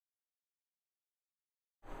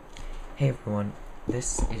Hey everyone,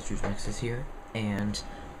 this is drewsmixes here, and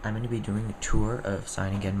I'm going to be doing a tour of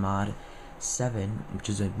CyanogenMod 7, which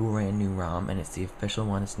is a brand new ROM, and it's the official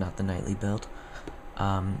one. It's not the nightly build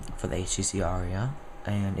for the HTC Aria,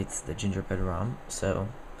 and it's the Gingerbread ROM, so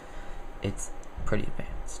it's pretty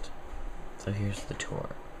advanced. So here's the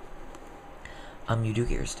tour. You do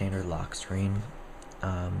get your standard lock screen,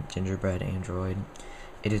 Gingerbread Android.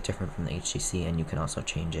 It is different from the HTC, and you can also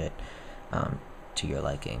change it to your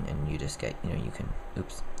liking, and you just get, you can,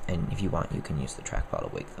 and if you want, you can use the trackball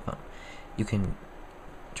to wake the phone. You can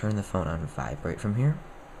turn the phone on vibrate from here,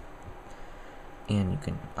 and you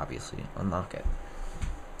can obviously unlock it.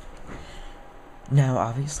 Now,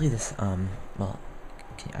 obviously this, well,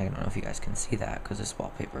 I don't know if you guys can see that, because this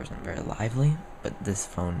wallpaper isn't very lively, but this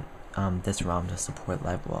phone, this ROM does support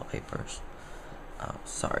live wallpapers. Oh,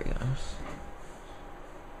 sorry guys.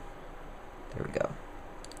 There we go.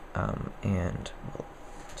 And we'll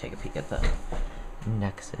take a peek at the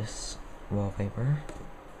Nexus wallpaper,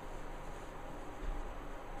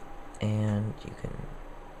 and you can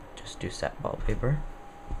just do set wallpaper,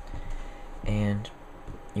 and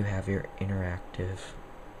you have your interactive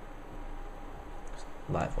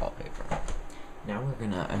live wallpaper. Now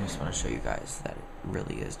I just want to show you guys that it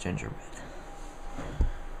really is gingerbread.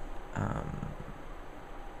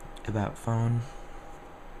 About phone.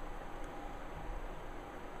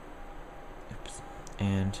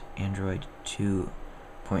 And Android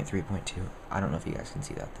 2.3.2. I don't know if you guys can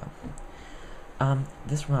see that though.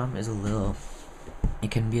 This ROM is it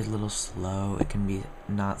can be a little slow, it can be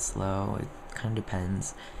not slow, it kind of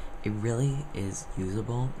depends. It really is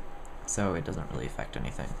usable, so it doesn't really affect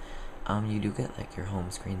anything. You do get like your home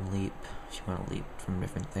screen leap, if you want to leap from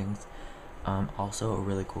different things. Also a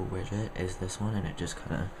really cool widget is this one, and it just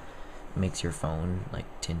kind of makes your phone like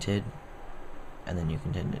tinted, and then you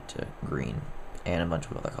can tint it to green and a bunch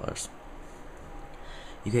of other colors.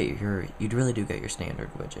 You really do get your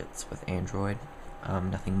standard widgets with Android,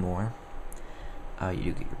 nothing more. You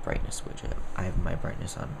do get your brightness widget. I have my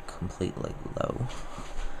brightness on completely low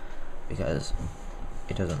because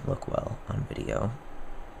it doesn't look well on video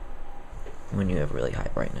when you have really high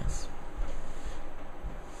brightness.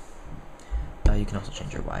 You can also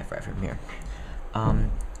change your Wi-Fi from here.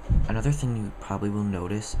 Another thing you probably will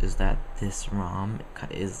notice is that this ROM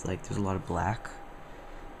is like there's a lot of black,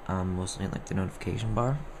 mostly in like the notification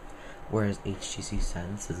bar, whereas HTC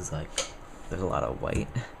Sense is like there's a lot of white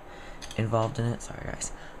involved in it. Sorry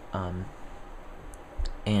guys.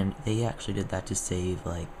 And they actually did that to save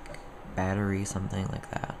like battery, something like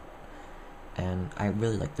that. And I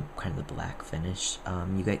really like the kind of the black finish.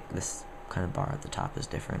 You get this kind of bar at the top is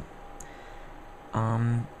different.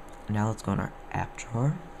 Now let's go in our app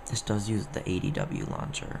drawer. This does use the ADW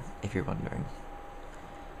launcher, if you're wondering.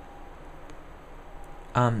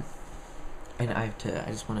 And I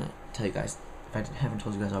just want to tell you guys, if I haven't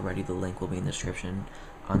told you guys already, the link will be in the description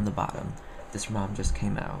on the bottom. This ROM just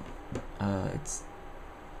came out. It's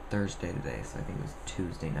Thursday today, so I think it was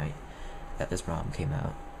Tuesday night that this ROM came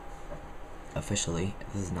out. Officially,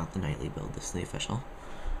 this is not the nightly build, this is the official.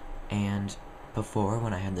 And before,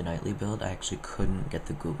 when I had the nightly build, I actually couldn't get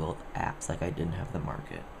the Google apps, like I didn't have the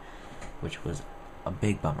market, which was a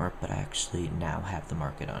big bummer, but I actually now have the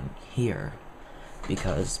market on here,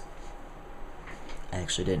 because I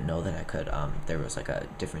actually didn't know that I could, there was like a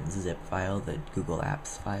different zip file, the Google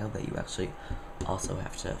Apps file, that you actually also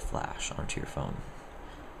have to flash onto your phone,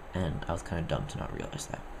 and I was kind of dumb to not realize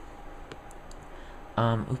that.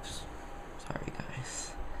 Oops, sorry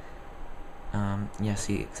guys. Yeah,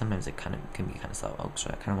 see, sometimes it can be kind of slow. Oh,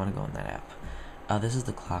 so I kind of want to go in that app. This is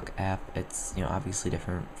the clock app. It's, obviously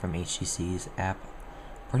different from HTC's app.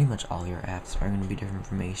 Pretty much all your apps are going to be different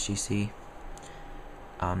from HTC.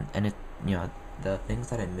 And it, the things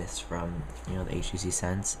that I miss from, the HTC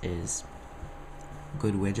Sense is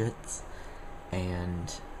good widgets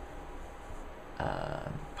and,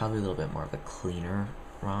 probably a little bit more of a cleaner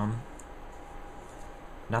ROM.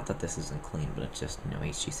 Not that this isn't clean, but it's just,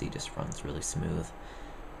 HTC just runs really smooth.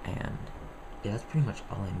 And yeah, that's pretty much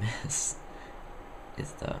all I miss.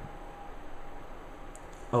 Is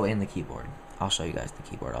and the keyboard. I'll show you guys the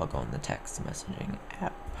keyboard. I'll go in the text messaging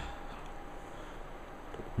app.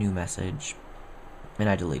 New message. And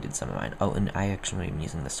I deleted some of mine. Oh, and I actually am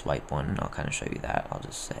using the swipe one, and I'll kind of show you that. I'll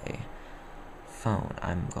just say phone.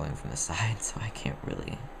 I'm going from the side, so I can't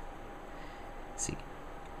really see.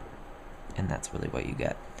 And that's really what you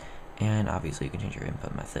get. And obviously you can change your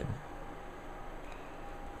input method.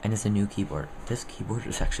 And it's a new keyboard. This keyboard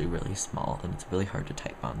is actually really small, and it's really hard to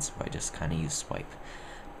type on, so I just kind of use swipe.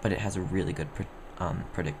 But it has a really good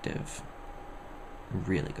predictive,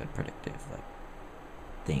 like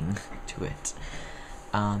thing to it.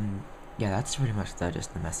 Yeah, that's pretty much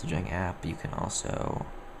just the messaging app. You can also,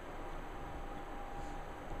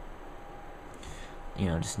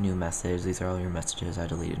 just new message. These are all your messages. I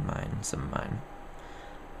deleted some of mine.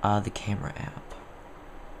 The camera app.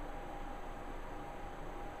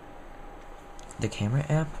 The camera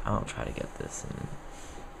app, I'll try to get this in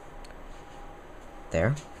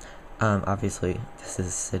there. Obviously, this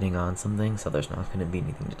is sitting on something, so there's not going to be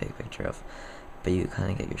anything to take a picture of. But you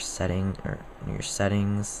kind of get your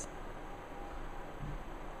settings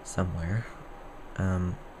somewhere.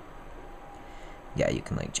 Yeah, you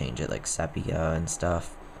can like change it like sepia and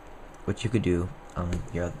stuff, which you could do on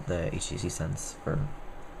the HTC Sense for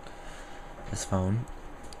this phone,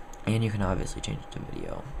 and you can obviously change it to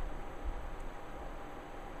video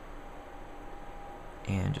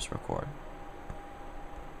and just record.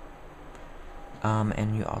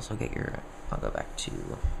 And you also get I'll go back to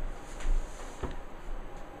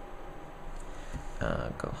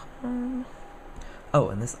go home. Oh,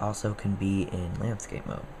 and this also can be in landscape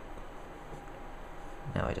mode.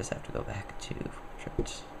 Now I just have to go back to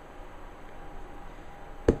portrait.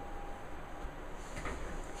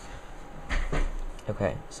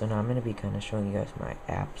 Okay, so now I'm going to be kind of showing you guys my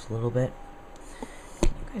apps a little bit. Can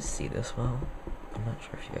you guys see this well? I'm not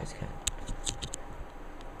sure if you guys can.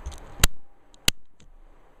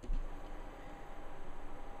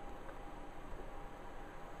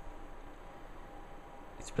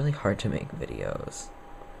 It's really hard to make videos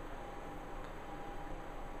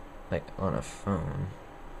like on a phone.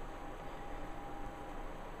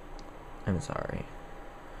 I'm sorry.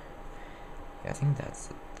 Yeah, I think that's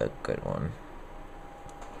the good one.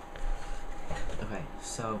 Okay,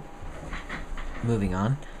 so moving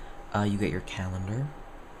on, you get your calendar,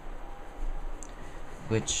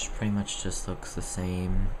 which pretty much just looks the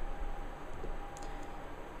same.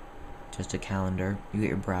 Just a calendar. You get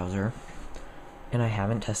your browser, and I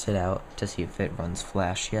haven't tested out to see if it runs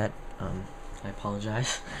Flash yet. I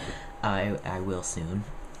apologize. I will soon,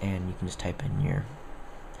 and you can just type in your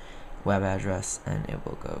web address and it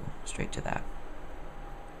will go straight to that.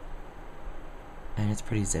 And it's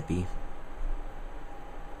pretty zippy.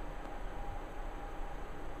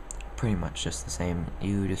 Pretty much just the same.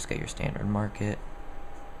 You just get your standard market,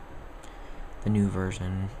 the new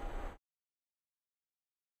version,